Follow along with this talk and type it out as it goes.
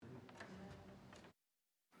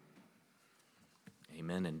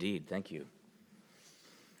Amen, indeed. Thank you.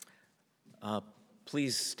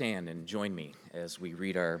 Please stand and join me as we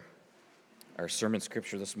read our sermon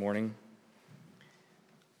scripture this morning.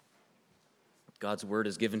 God's word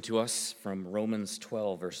is given to us from Romans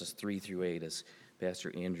 12, verses 3 through 8, as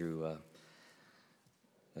Pastor Andrew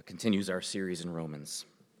continues our series in Romans.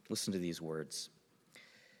 Listen to these words.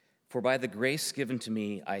 For by the grace given to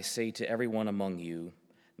me, I say to everyone among you,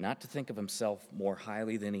 not to think of himself more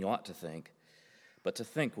highly than he ought to think, but to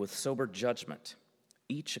think with sober judgment,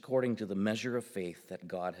 each according to the measure of faith that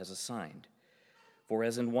God has assigned. For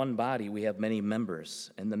as in one body we have many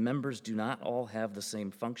members, and the members do not all have the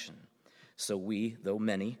same function. So we, though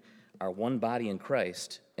many, are one body in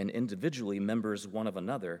Christ, and individually members one of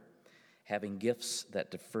another, having gifts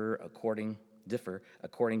that differ according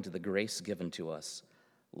to the grace given to us.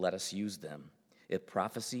 Let us use them. If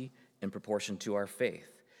prophecy, in proportion to our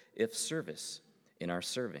faith. If service, in our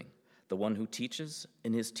serving. The one who teaches,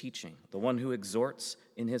 in his teaching. The one who exhorts,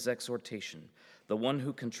 in his exhortation. The one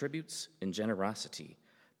who contributes, in generosity.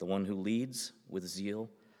 The one who leads, with zeal.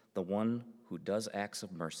 The one who does acts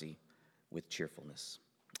of mercy, with cheerfulness.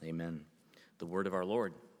 Amen. The word of our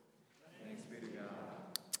Lord. Thanks be to God.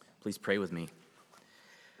 Please pray with me.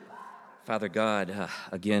 Father God,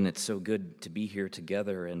 again, it's so good to be here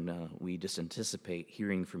together, and we just anticipate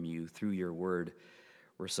hearing from you through your word.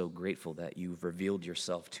 We're so grateful that you've revealed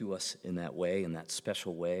yourself to us in that way, in that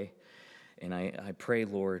special way. And I pray,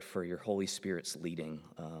 Lord, for your Holy Spirit's leading.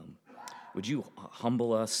 Would you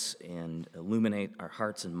humble us and illuminate our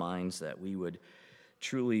hearts and minds that we would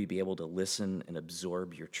truly be able to listen and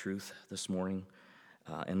absorb your truth this morning?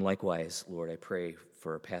 And likewise, Lord, I pray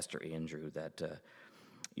for Pastor Andrew that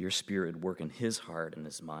your Spirit would work in his heart and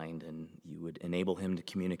his mind, and you would enable him to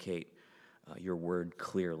communicate your word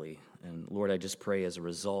clearly. And Lord, I just pray as a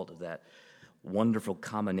result of that wonderful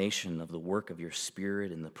combination of the work of your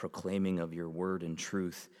Spirit and the proclaiming of your word and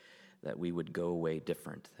truth, that we would go away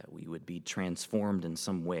different, that we would be transformed in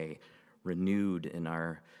some way, renewed in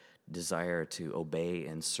our desire to obey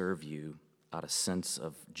and serve you out of sense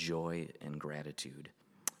of joy and gratitude.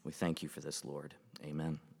 We thank you for this, Lord.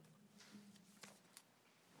 Amen.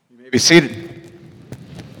 You may be seated.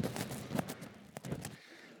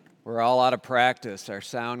 We're all out of practice. Our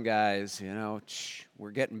sound guys,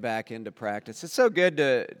 we're getting back into practice. It's so good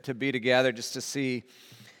to be together just to see,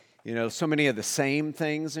 so many of the same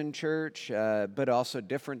things in church, but also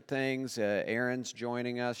different things. Erin's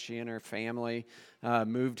joining us. She and her family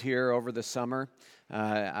moved here over the summer,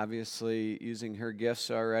 obviously using her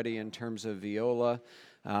gifts already in terms of viola.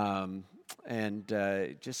 And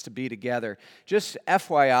just to be together. Just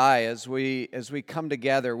FYI, as we come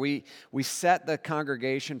together, we set the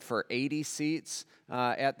congregation for 80 seats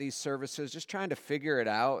at these services, just trying to figure it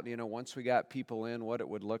out. Once we got people in, what it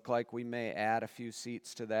would look like. We may add a few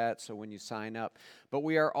seats to that, so when you sign up. But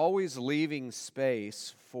we are always leaving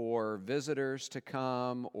space for visitors to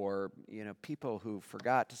come or, people who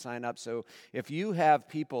forgot to sign up. So if you have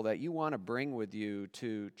people that you want to bring with you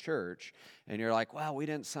to church and you're like, wow, we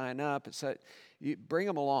didn't sign up, you bring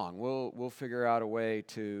them along. We'll figure out a way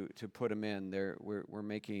to put them in. We're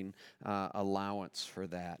making allowance for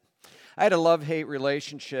that. I had a love-hate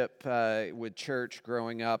relationship with church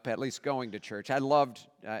growing up, at least going to church. I loved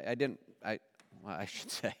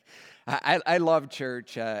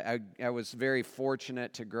church. I was very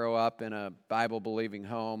fortunate to grow up in a Bible-believing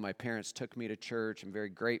home. My parents took me to church. I'm very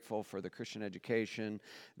grateful for the Christian education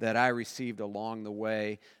that I received along the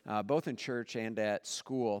way, both in church and at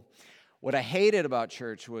school. What I hated about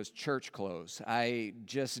church was church clothes. I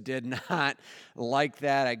just did not like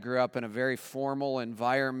that. I grew up in a very formal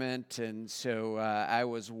environment, and so I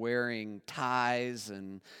was wearing ties,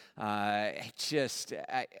 and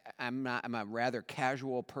I'm a rather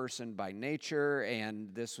casual person by nature,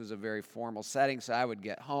 and this was a very formal setting, so I would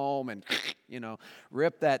get home and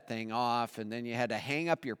rip that thing off, and then you had to hang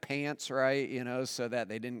up your pants right, so that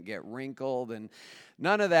they didn't get wrinkled, and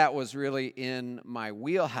none of that was really in my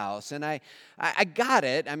wheelhouse, and I got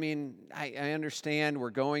it. I mean, I understand we're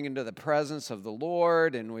going into the presence of the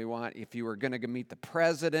Lord, and if you were going to meet the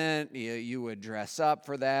president, you would dress up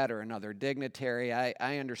for that, or another dignitary.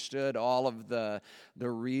 I understood all of the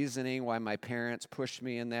reasoning why my parents pushed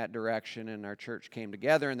me in that direction, and our church came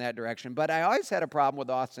together in that direction, but I always had a problem with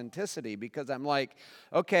authenticity, because I'm like,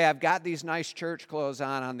 okay, I've got these nice church clothes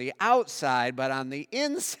on the outside, but on the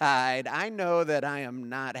inside, I know that I am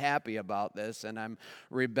not happy about this, and I'm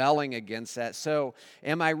rebelling against that. So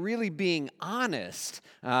am I really being honest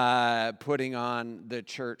putting on the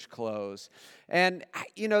church clothes? And,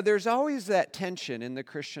 there's always that tension in the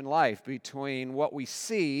Christian life between what we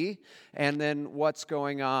see and then what's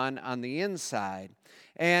going on the inside.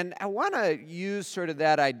 And I want to use sort of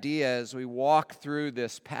that idea as we walk through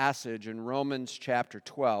this passage in Romans chapter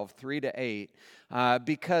 12, 3-8,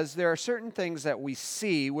 because there are certain things that we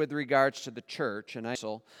see with regards to the church, and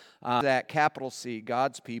that capital C,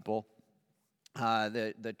 God's people,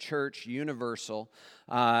 the church universal.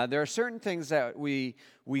 There are certain things that we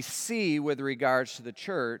see with regards to the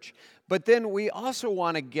church, but then we also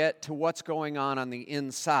want to get to what's going on the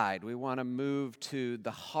inside. We want to move to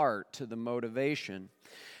the heart, to the motivation.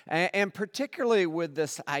 And particularly with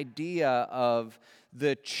this idea of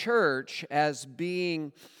the church as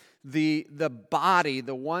being the body,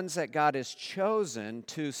 the ones that God has chosen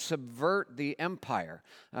to subvert the empire.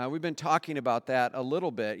 We've been talking about that a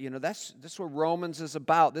little bit. That's what Romans is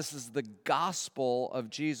about. This is the gospel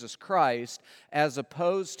of Jesus Christ as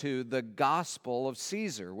opposed to the gospel of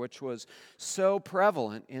Caesar, which was so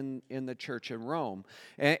prevalent in the church in Rome.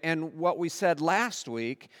 And what we said last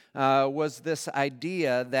week was this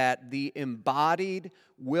idea that the embodied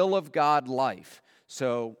will of God life.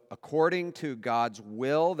 So, according to God's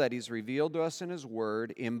will that He's revealed to us in His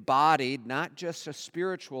Word, embodied, not just a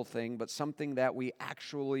spiritual thing, but something that we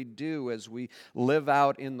actually do as we live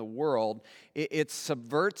out in the world, it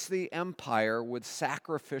subverts the empire with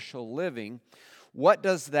sacrificial living. What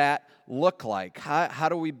does that look like? How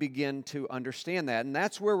do we begin to understand that? And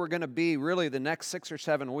that's where we're going to be really the next 6 or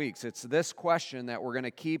 7 weeks. It's this question that we're going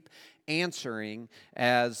to keep answering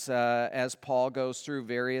as Paul goes through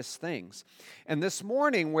various things. And this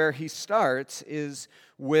morning where he starts is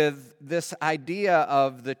with this idea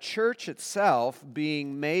of the church itself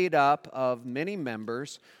being made up of many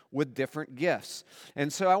members with different gifts.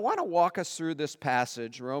 And so I want to walk us through this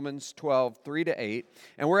passage, Romans 12, 3-8,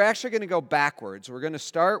 and we're actually going to go backwards. We're going to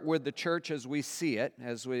start with the church as we see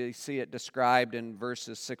it described in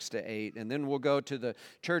verses 6-8, and then we'll go to the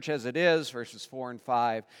church as it is, verses 4 and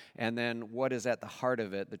 5, and then what is at the heart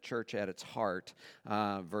of it, the church at its heart,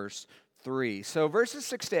 verse 3. So verses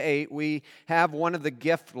 6-8, we have one of the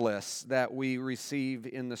gift lists that we receive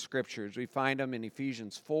in the Scriptures. We find them in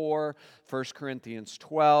Ephesians 4, 1 Corinthians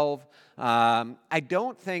 12. I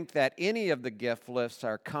don't think that any of the gift lists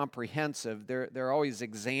are comprehensive. They're always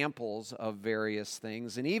examples of various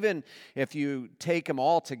things. And even if you take them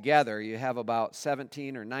all together, you have about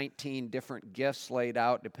 17 or 19 different gifts laid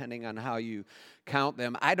out, depending on how you count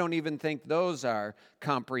them. I don't even think those are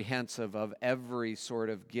comprehensive of every sort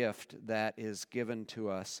of gift that is given to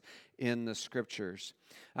us in the Scriptures.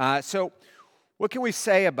 So what can we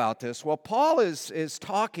say about this? Well, Paul is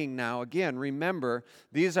talking now, again, remember,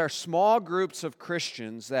 these are small groups of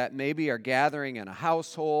Christians that maybe are gathering in a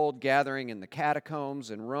household, gathering in the catacombs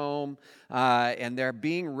in Rome, and they're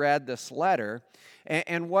being read this letter.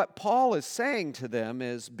 And what Paul is saying to them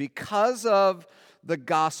is, because of the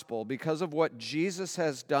gospel, because of what Jesus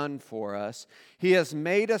has done for us, He has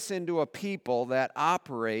made us into a people that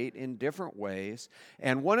operate in different ways.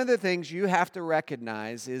 And one of the things you have to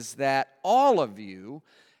recognize is that all of you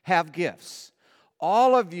have gifts.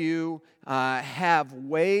 All of you have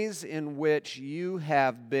ways in which you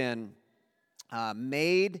have been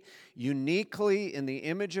made uniquely in the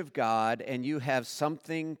image of God, and you have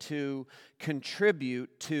something to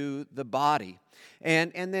contribute to the body.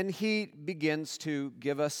 And then he begins to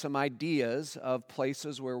give us some ideas of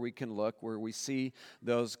places where we can look, where we see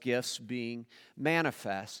those gifts being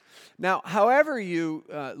manifest. Now, however you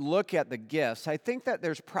look at the gifts, I think that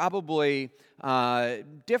there's probably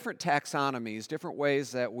different taxonomies, different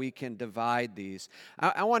ways that we can divide these.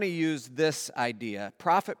 I want to use this idea,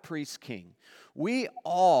 prophet, priest, king. We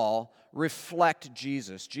all reflect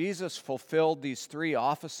Jesus. Jesus fulfilled these three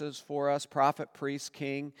offices for us, prophet, priest,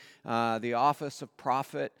 king. The office of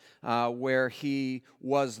prophet, where he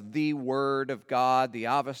was the word of God. The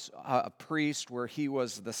office of priest, where he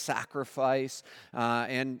was the sacrifice.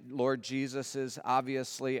 And Lord Jesus is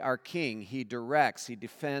obviously our king. He directs, he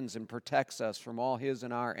defends, and protects us from all his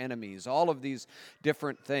and our enemies. All of these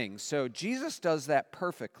different things. So Jesus does that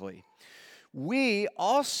perfectly. We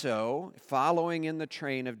also, following in the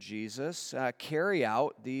train of Jesus, carry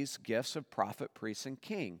out these gifts of prophet, priest, and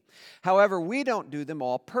king. However, we don't do them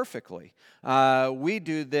all perfectly. We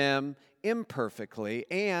do them imperfectly,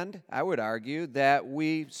 and I would argue that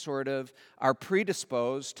we sort of are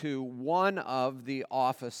predisposed to one of the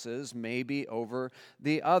offices maybe over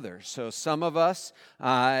the other. So some of us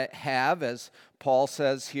have, as Paul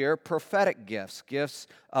says here, prophetic gifts, gifts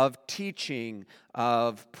of teaching,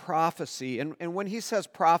 of prophecy. And when he says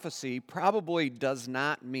prophecy, probably does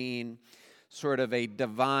not mean sort of a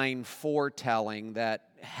divine foretelling that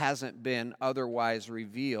hasn't been otherwise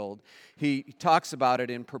revealed. He talks about it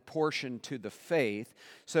in proportion to the faith.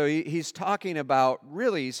 So he's talking about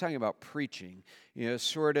preaching,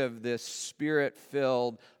 sort of this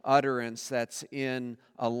spirit-filled utterance that's in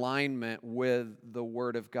alignment with the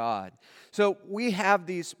Word of God. So we have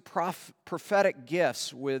these prophetic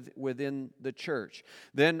gifts within the church.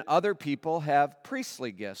 Then other people have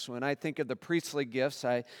priestly gifts. When I think of the priestly gifts,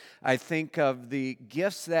 I think of the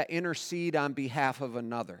gifts that intercede on behalf of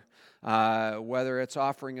another. Whether it's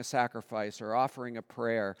offering a sacrifice or offering a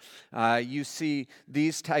prayer. You see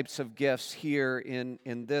these types of gifts here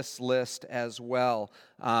in this list as well.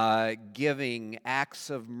 Giving, acts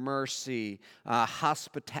of mercy,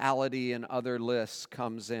 hospitality, and other lists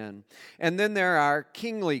comes in. And then there are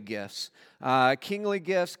kingly gifts.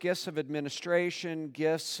 Gifts of administration,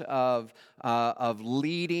 gifts of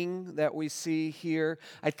leading that we see here.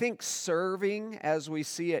 I think serving, as we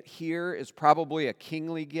see it here, is probably a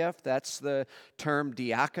kingly gift. That's the term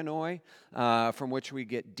diakonoi, from which we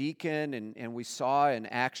get deacon, and we saw in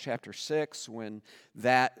Acts chapter 6 when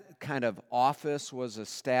that kind of office was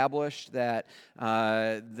established that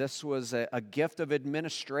this was a gift of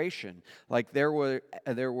administration. Like there were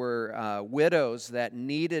widows that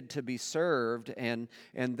needed to be served, and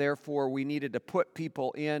therefore we needed to put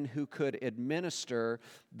people in who could administer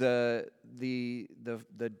the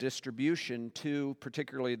distribution to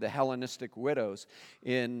particularly the Hellenistic widows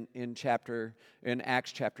in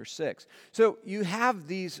Acts chapter 6. So you have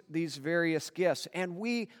these various gifts, and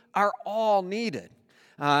we are all needed.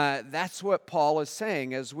 That's what Paul is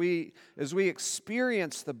saying. As we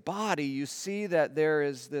experience the body, you see that there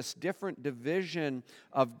is this different division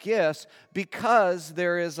of gifts because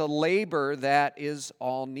there is a labor that is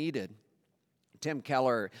all needed. Tim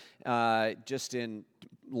Keller, just in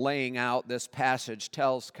laying out this passage,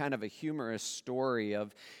 tells kind of a humorous story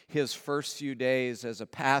of his first few days as a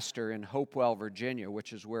pastor in Hopewell, Virginia,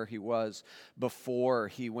 which is where he was before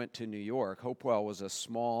he went to New York. Hopewell was a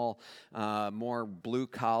small, more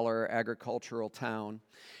blue-collar agricultural town.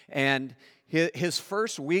 And his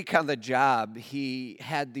first week on the job, he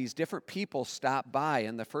had these different people stop by,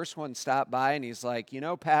 and the first one stopped by, and he's like,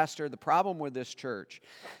 Pastor, the problem with this church,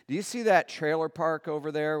 do you see that trailer park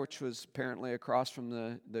over there, which was apparently across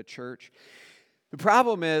from the church? The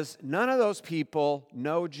problem is none of those people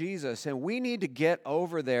know Jesus, and we need to get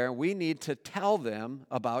over there, and we need to tell them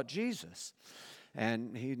about Jesus.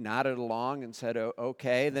 And he nodded along and said,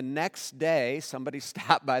 okay. The next day, somebody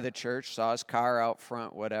stopped by the church, saw his car out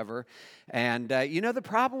front, whatever. And the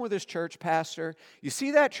problem with this church, Pastor, you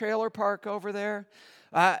see that trailer park over there?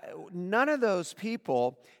 None of those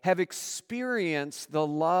people have experienced the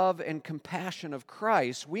love and compassion of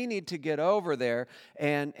Christ. We need to get over there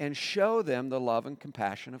and show them the love and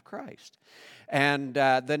compassion of Christ. And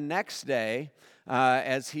the next day,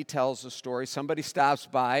 as he tells the story, somebody stops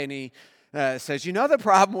by and he says, the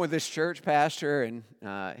problem with this church, Pastor? And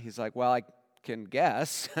he's like, well, I can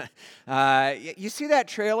guess. You see that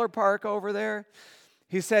trailer park over there?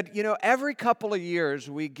 He said, every couple of years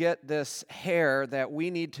we get this hare that we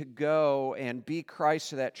need to go and be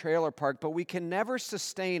Christ to that trailer park, but we can never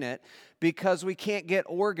sustain it because we can't get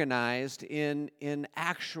organized in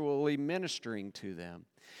actually ministering to them.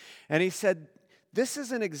 And he said, this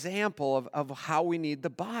is an example of how we need the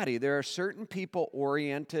body. There are certain people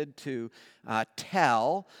oriented to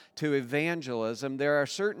tell, to evangelism. There are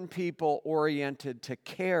certain people oriented to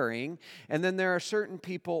caring. And then there are certain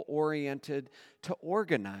people oriented to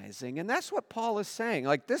organizing. And that's what Paul is saying.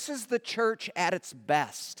 Like, this is the church at its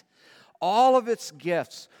best. All of its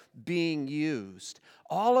gifts being used.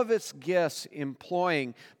 All of its gifts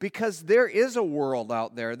employing, because there is a world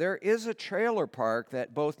out there. There is a trailer park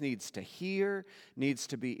that both needs to hear, needs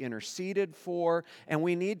to be interceded for, and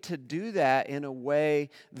we need to do that in a way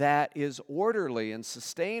that is orderly and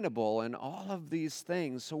sustainable and all of these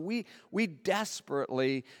things. So we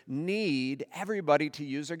desperately need everybody to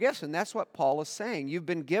use their gifts, and that's what Paul is saying. You've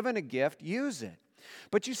been given a gift, use it.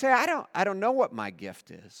 But you say, I don't know what my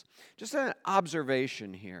gift is. Just an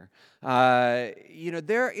observation here.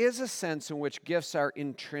 There is a sense in which gifts are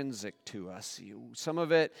intrinsic to us. Some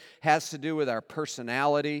of it has to do with our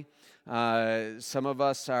personality. Some of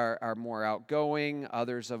us are more outgoing.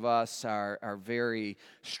 Others of us are very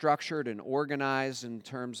structured and organized in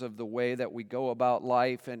terms of the way that we go about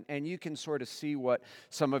life. And you can sort of see what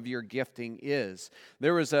some of your gifting is.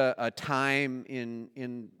 There was a time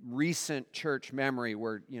in recent church memory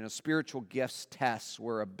where, spiritual gifts tests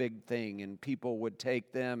were a big thing, and people would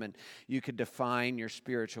take them and you could define your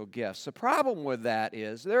spiritual gifts. The problem with that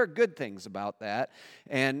is there are good things about that,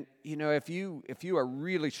 and if you are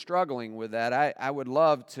really struggling with that, I would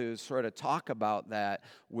love to sort of talk about that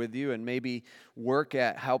with you and maybe work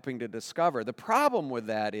at helping to discover. The problem with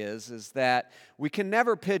that is that we can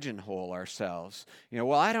never pigeonhole ourselves.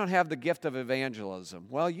 Well, I don't have the gift of evangelism.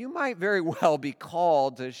 Well, you might very well be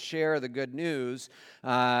called to share the good news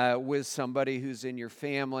with somebody who's in your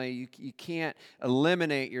family. You can't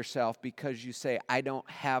eliminate yourself because you say, I don't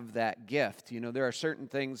have that gift. There are certain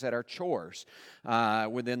things that are chores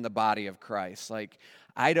within the body of Christ. Like,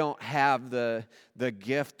 I don't have the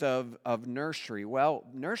gift of nursery. Well,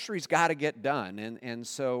 nursery's got to get done. And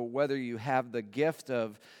so whether you have the gift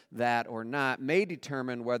of that or not may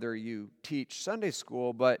determine whether you teach Sunday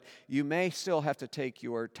school, but you may still have to take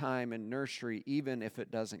your time in nursery even if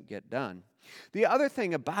it doesn't get done. The other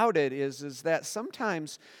thing about it is that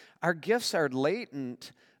sometimes our gifts are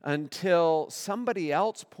latent until somebody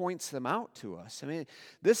else points them out to us. I mean,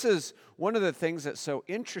 this is one of the things that's so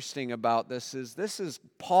interesting about this is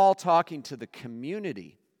Paul talking to the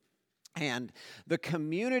community. And the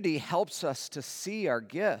community helps us to see our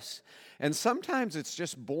gifts. And sometimes it's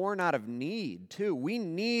just born out of need, too. We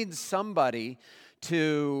need somebody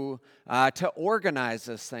to organize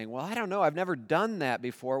this thing. Well, I don't know. I've never done that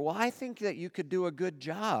before. Well, I think that you could do a good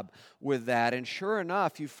job with that. And sure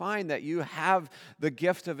enough, you find that you have the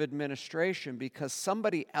gift of administration because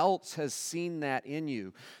somebody else has seen that in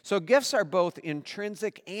you. So gifts are both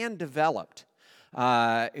intrinsic and developed.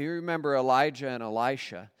 You remember Elijah and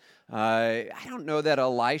Elisha. I don't know that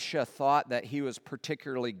Elisha thought that he was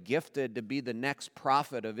particularly gifted to be the next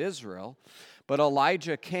prophet of Israel, but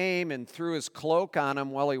Elijah came and threw his cloak on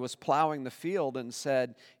him while he was plowing the field and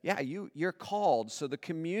said, yeah, you're called. So the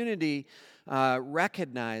community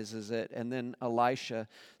recognizes it, and then Elisha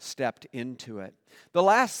stepped into it. The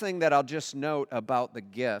last thing that I'll just note about the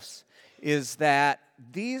gifts is that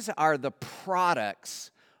these are the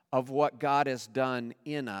products of what God has done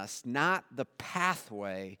in us, not the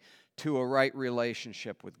pathway to a right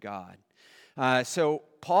relationship with God. So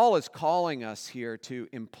Paul is calling us here to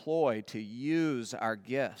employ, to use our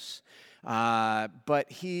gifts.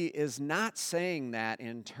 But he is not saying that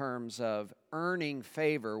in terms of earning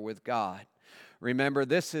favor with God. Remember,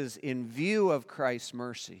 this is in view of Christ's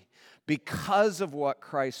mercy. Because of what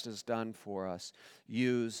Christ has done for us,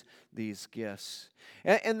 use these gifts.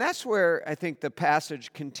 And that's where I think the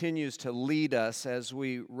passage continues to lead us as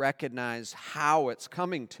we recognize how it's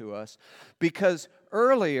coming to us. Because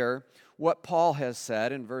earlier, what Paul has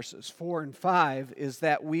said in verses 4 and 5 is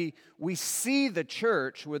that we see the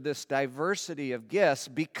church with this diversity of gifts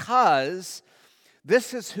because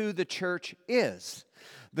this is who the church is.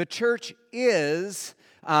 The church is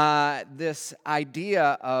this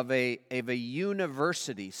idea of a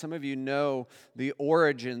university. Some of you know the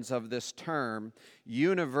origins of this term.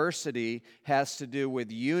 University has to do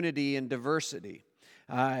with unity and diversity.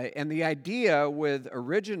 And the idea with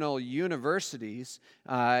original universities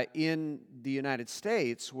in the United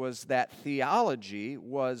States was that theology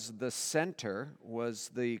was the center,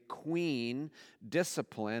 was the queen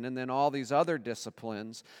discipline, and then all these other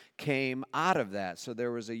disciplines came out of that. So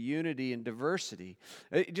there was a unity and diversity.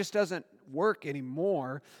 It just doesn't work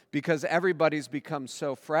anymore because everybody's become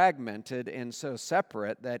so fragmented and so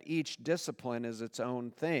separate that each discipline is its own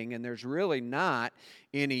thing, and there's really not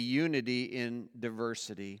any unity in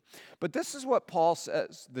diversity. But this is what Paul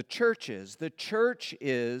says the church is. The church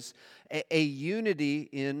is a unity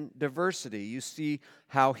in diversity. You see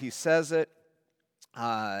how he says it.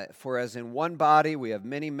 For as in one body we have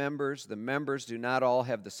many members, the members do not all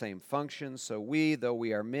have the same function. So we, though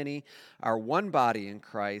we are many, are one body in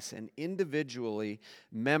Christ and individually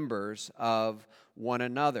members of one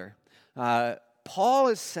another. Paul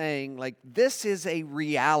is saying, like, this is a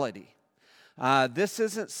reality. This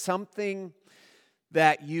isn't something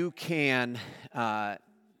that you can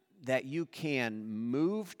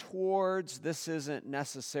move towards. This isn't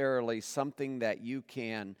necessarily something that you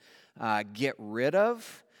can get rid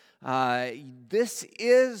of. This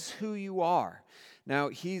is who you are. Now,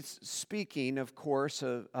 he's speaking, of course,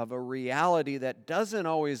 of a reality that doesn't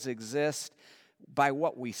always exist by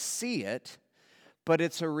what we see it, but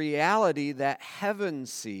it's a reality that heaven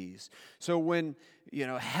sees. So when,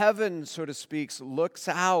 heaven, so to speak, looks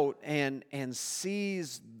out and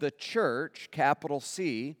sees the church, capital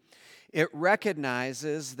C, it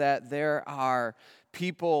recognizes that there are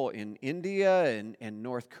people in India and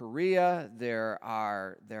North Korea. There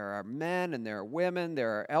are men and there are women.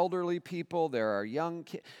 There are elderly people. There are young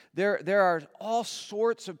kids. There are all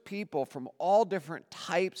sorts of people from all different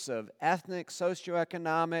types of ethnic,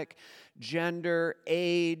 socioeconomic, gender,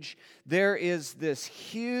 age. There is this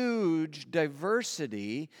huge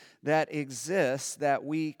diversity that exists that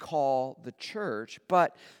we call the church,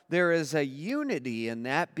 but there is a unity in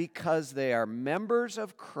that because they are members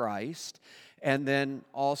of Christ, and then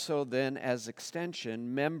also as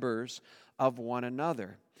extension, members of one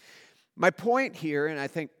another. My point here, and I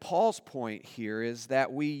think Paul's point here, is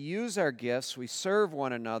that we use our gifts, we serve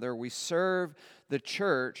one another, we serve the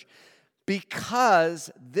church,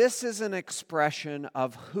 because this is an expression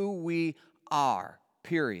of who we are,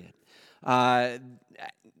 period.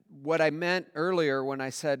 What I meant earlier when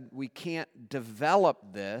I said we can't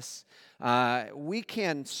develop this, we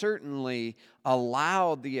can certainly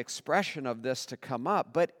allow the expression of this to come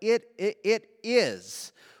up, but it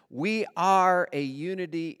is. We are a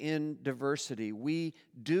unity in diversity. We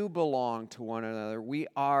do belong to one another. We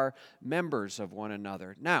are members of one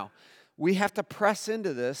another. Now, we have to press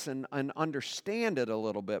into this and understand it a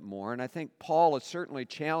little bit more. And I think Paul is certainly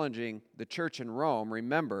challenging the church in Rome.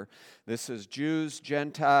 Remember, this is Jews,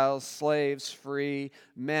 Gentiles, slaves, free,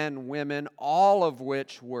 men, women, all of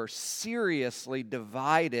which were seriously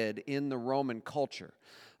divided in the Roman culture.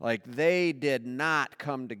 Like, they did not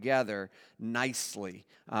come together nicely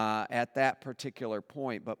at that particular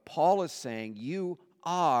point. But Paul is saying, you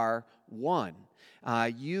are one.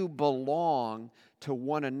 You belong to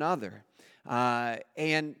one another.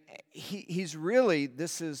 And he's really,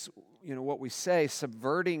 this is, what we say,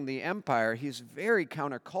 subverting the empire. He's very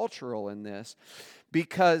countercultural in this,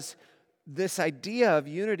 because this idea of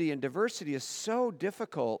unity and diversity is so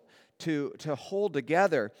difficult to hold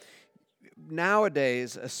together.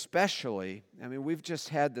 Nowadays, especially, we've just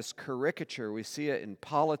had this caricature. We see it in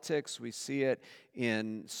politics, we see it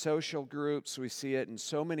in social groups, we see it in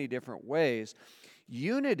so many different ways.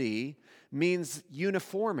 Unity means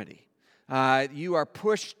uniformity. You are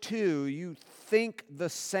pushed to, you think the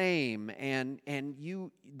same, and you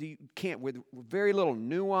can't, with very little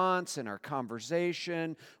nuance in our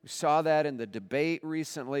conversation. We saw that in the debate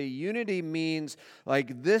recently. Unity means,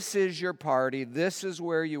 like, this is your party, this is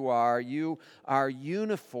where you are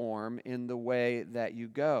uniform in the way that you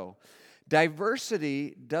go.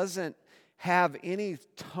 Diversity doesn't have any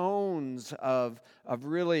tones of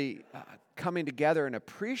really coming together and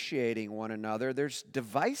appreciating one another. There's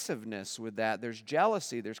divisiveness with that. There's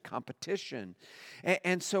jealousy. There's competition.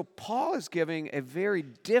 And so Paul is giving a very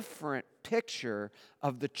different picture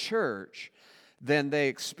of the church than they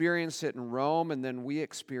experience it in Rome, and then we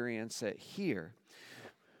experience it here.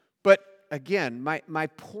 But again, my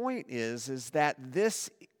point is that this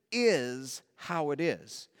is how it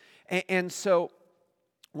is. And so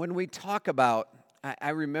when we talk about, I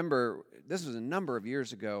remember this was a number of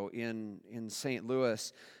years ago in St.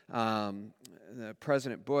 Louis,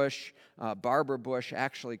 President Bush, Barbara Bush,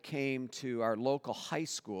 actually came to our local high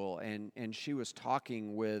school, and she was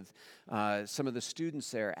talking with some of the students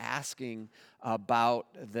there, asking about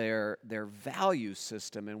their value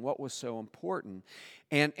system and what was so important.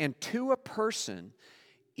 And to a person,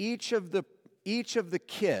 each of the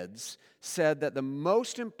kids said that the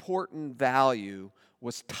most important value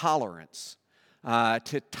was tolerance,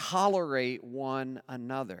 to tolerate one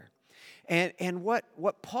another. And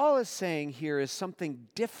what Paul is saying here is something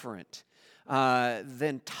different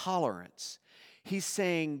than tolerance. He's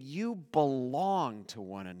saying you belong to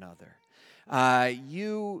one another.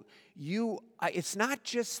 It's not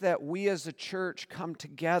just that we as a church come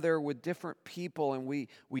together with different people and we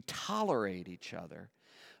tolerate each other.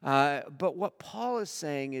 But what Paul is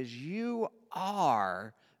saying is you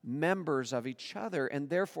are members of each other, and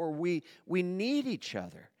therefore we need each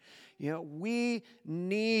other. We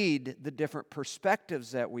need the different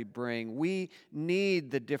perspectives that we bring. We need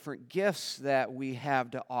the different gifts that we have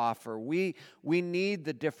to offer. We need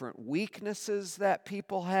the different weaknesses that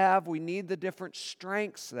people have. We need the different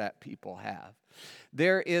strengths that people have.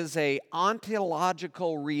 There is an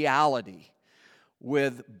ontological reality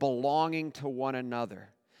with belonging to one another.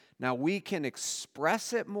 Now, we can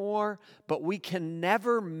express it more, but we can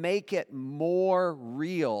never make it more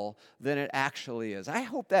real than it actually is. I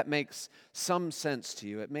hope that makes some sense to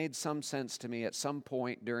you. It made some sense to me at some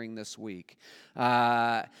point during this week.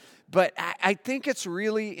 But I think it's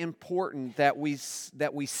really important that we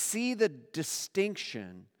see the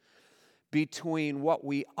distinction between what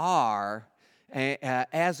we are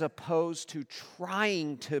as opposed to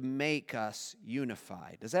trying to make us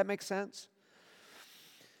unified. Does that make sense?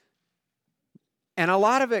 And a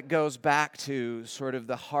lot of it goes back to sort of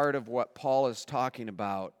the heart of what Paul is talking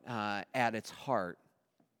about at its heart,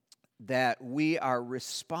 that we are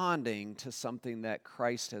responding to something that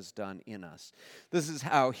Christ has done in us. This is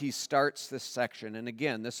how he starts this section. And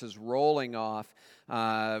again, this is rolling off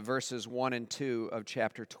verses 1 and 2 of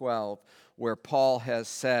chapter 12, where Paul has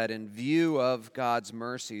said, in view of God's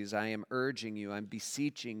mercies, I am urging you, I'm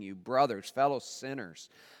beseeching you, brothers, fellow sinners,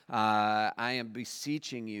 I am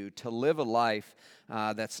beseeching you to live a life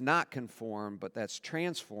that's not conformed, but that's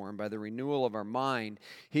transformed by the renewal of our mind.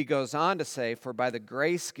 He goes on to say, for by the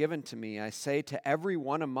grace given to me, I say to every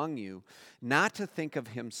one among you, not to think of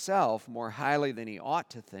himself more highly than he ought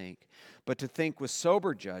to think, but to think with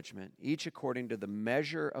sober judgment, each according to the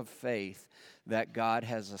measure of faith that God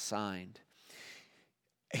has assigned.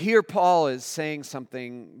 Here Paul is saying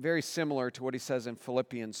something very similar to what he says in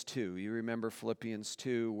Philippians 2. You remember Philippians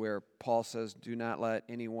 2 where Paul says, do not let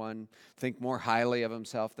anyone think more highly of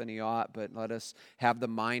himself than he ought, but let us have the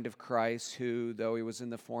mind of Christ, who, though he was in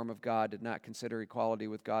the form of God, did not consider equality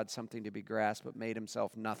with God something to be grasped, but made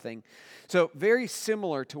himself nothing. So very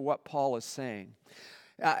similar to what Paul is saying.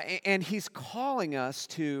 And he's calling us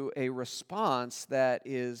to a response that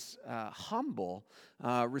is humble,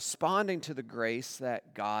 responding to the grace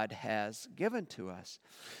that God has given to us.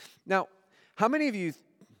 Now, how many of you,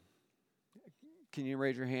 can you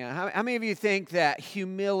raise your hand? How many of you think that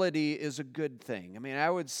humility is a good thing? I mean, I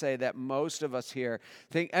would say that most of us here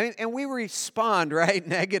think, and we respond, right,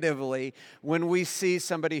 negatively when we see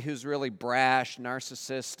somebody who's really brash,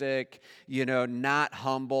 narcissistic, not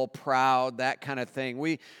humble, proud, that kind of thing.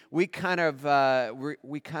 We kind of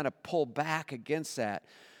pull back against that.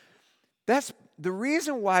 That's the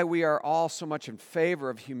reason why we are all so much in favor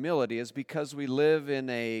of humility is because we live in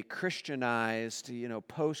a Christianized,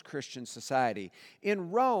 post-Christian society. In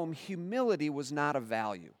Rome, humility was not a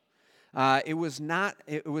value. It was not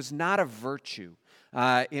a virtue.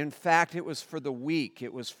 In fact, it was for the weak.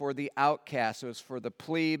 It was for the outcasts. It was for the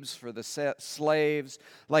plebes, for the slaves.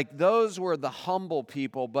 Like those were the humble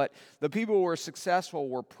people, but the people who were successful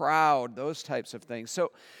were proud, those types of things.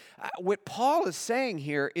 So what Paul is saying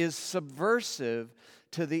here is subversive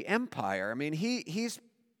to the empire. I mean, he's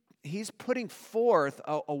putting forth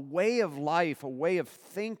a way of life, a way of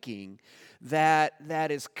thinking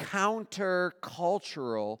that is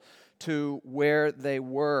counter-cultural to where they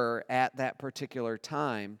were at that particular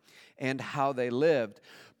time and how they lived.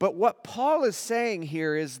 But what Paul is saying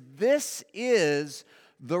here is this is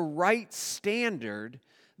the right standard,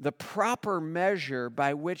 the proper measure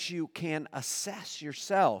by which you can assess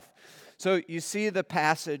yourself. So you see the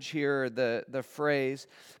passage here, the phrase,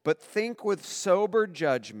 but think with sober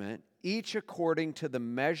judgment, each according to the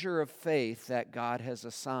measure of faith that God has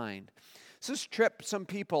assigned. Does this trip some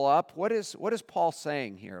people up? What is Paul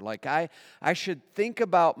saying here? Like I should think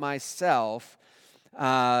about myself,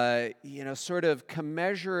 sort of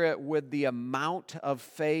commensurate with the amount of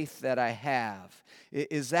faith that I have.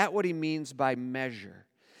 Is that what he means by measure?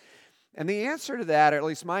 And the answer to that, or at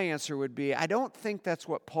least my answer would be, I don't think that's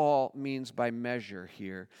what Paul means by measure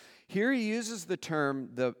here. Here he uses the term,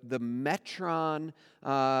 the metron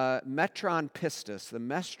pistis,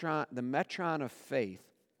 the metron of faith.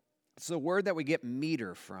 It's the word that we get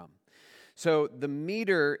meter from. So the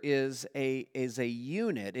meter is a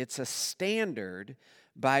unit. It's a standard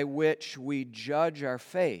by which we judge our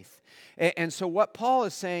faith. And so what Paul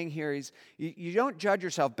is saying here is you don't judge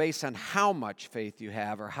yourself based on how much faith you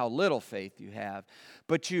have or how little faith you have,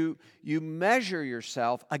 but you measure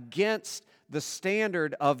yourself against the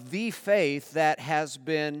standard of the faith that has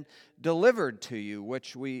been delivered to you,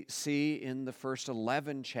 which we see in the first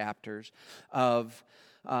 11 chapters of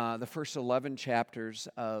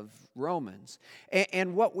Romans.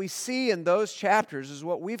 And what we see in those chapters is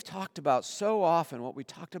what we've talked about so often, what we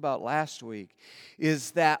talked about last week,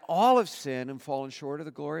 is that all have sinned and fallen short of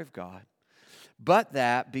the glory of God, but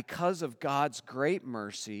that because of God's great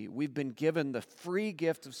mercy, we've been given the free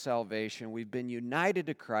gift of salvation, we've been united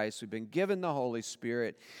to Christ, we've been given the Holy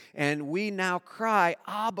Spirit, and we now cry,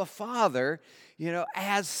 Abba, Father,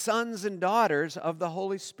 as sons and daughters of the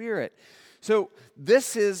Holy Spirit. So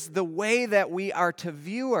this is the way that we are to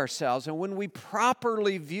view ourselves. And when we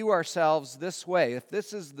properly view ourselves this way, if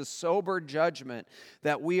this is the sober judgment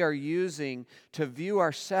that we are using to view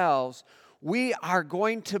ourselves, we are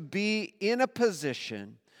going to be in a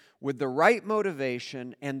position with the right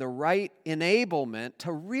motivation and the right enablement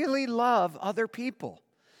to really love other people,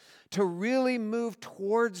 to really move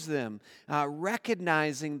towards them,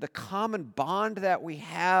 recognizing the common bond that we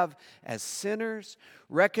have as sinners,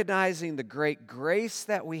 recognizing the great grace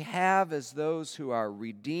that we have as those who are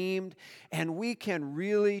redeemed, and we can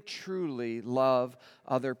really, truly love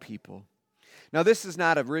other people. Now, this is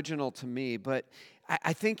not original to me, but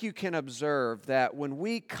I think you can observe that when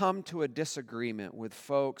we come to a disagreement with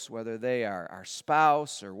folks, whether they are our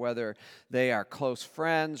spouse or whether they are close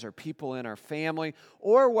friends or people in our family,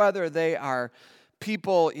 or whether they are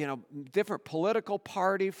people, different political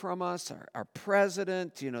party from us, our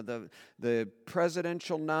president, the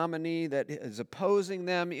presidential nominee that is opposing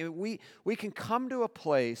them, we can come to a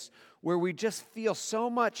place where we just feel so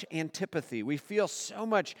much antipathy. We feel so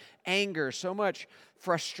much anger, so much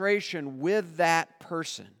frustration with that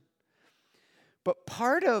person. But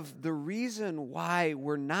part of the reason why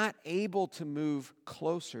we're not able to move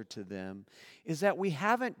closer to them is that we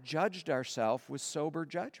haven't judged ourselves with sober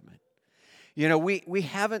judgment. We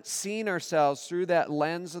haven't seen ourselves through that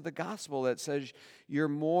lens of the gospel that says you're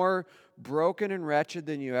more broken and wretched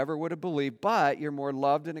than you ever would have believed, but you're more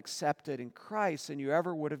loved and accepted in Christ than you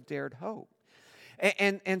ever would have dared hope.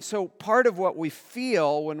 And so part of what we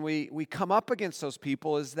feel when we come up against those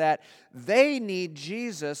people is that they need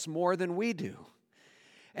Jesus more than we do.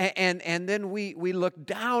 And then we look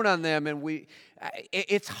down on them, and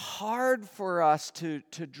it's hard for us to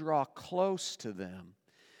draw close to them.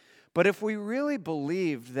 But if we really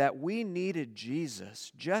believed that we needed Jesus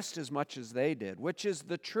just as much as they did, which is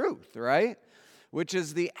the truth, right? Which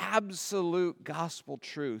is the absolute gospel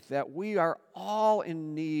truth, that we are all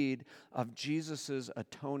in need of Jesus'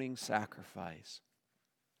 atoning sacrifice,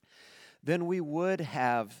 then we would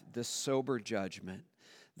have this sober judgment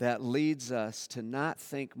that leads us to not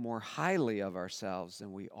think more highly of ourselves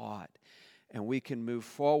than we ought, and we can move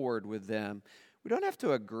forward with them. We don't have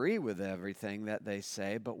to agree with everything that they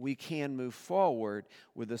say, but we can move forward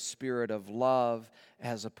with a spirit of love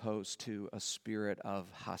as opposed to a spirit of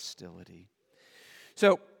hostility.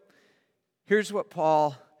 So here's what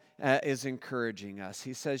Paul is encouraging us.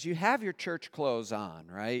 He says, you have your church clothes on,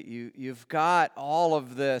 right? You've got all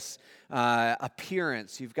of this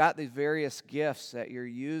appearance. You've got these various gifts that you're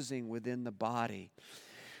using within the body.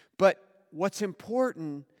 But what's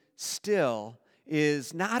important still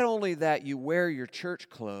is not only that you wear your church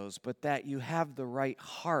clothes, but that you have the right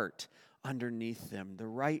heart underneath them, the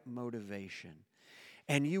right motivation.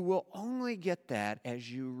 And you will only get that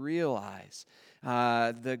as you realize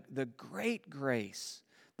the great grace,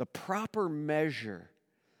 the proper measure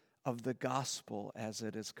of the gospel as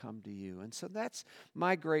it has come to you. And so that's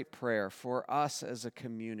my great prayer for us as a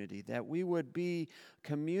community, that we would be a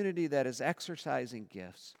community that is exercising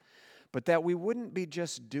gifts, but that we wouldn't be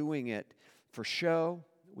just doing it for show.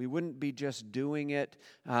 We wouldn't be just doing it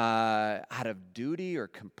out of duty or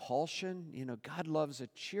compulsion. God loves a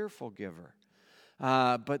cheerful giver.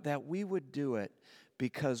 But that we would do it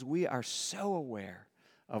because we are so aware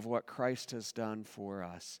of what Christ has done for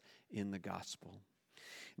us in the gospel.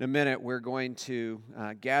 In a minute, we're going to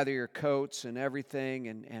gather your coats and everything,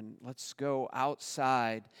 and let's go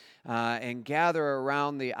outside and gather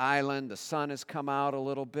around the island. The sun has come out a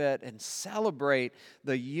little bit, and celebrate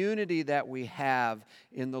the unity that we have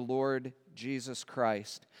in the Lord Jesus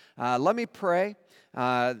Christ. Let me pray.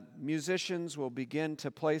 Musicians will begin to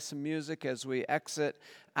play some music as we exit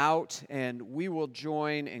out, and we will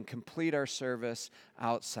join and complete our service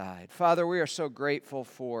outside. Father, we are so grateful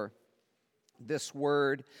for this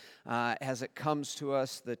word as it comes to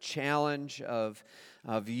us, the challenge of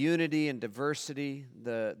unity and diversity,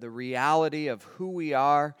 the reality of who we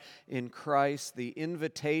are in Christ, the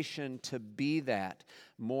invitation to be that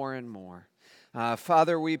more and more.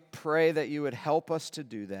 Father, we pray that you would help us to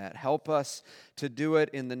do that. Help us to do it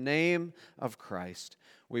in the name of Christ.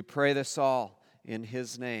 We pray this all in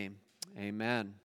his name. Amen.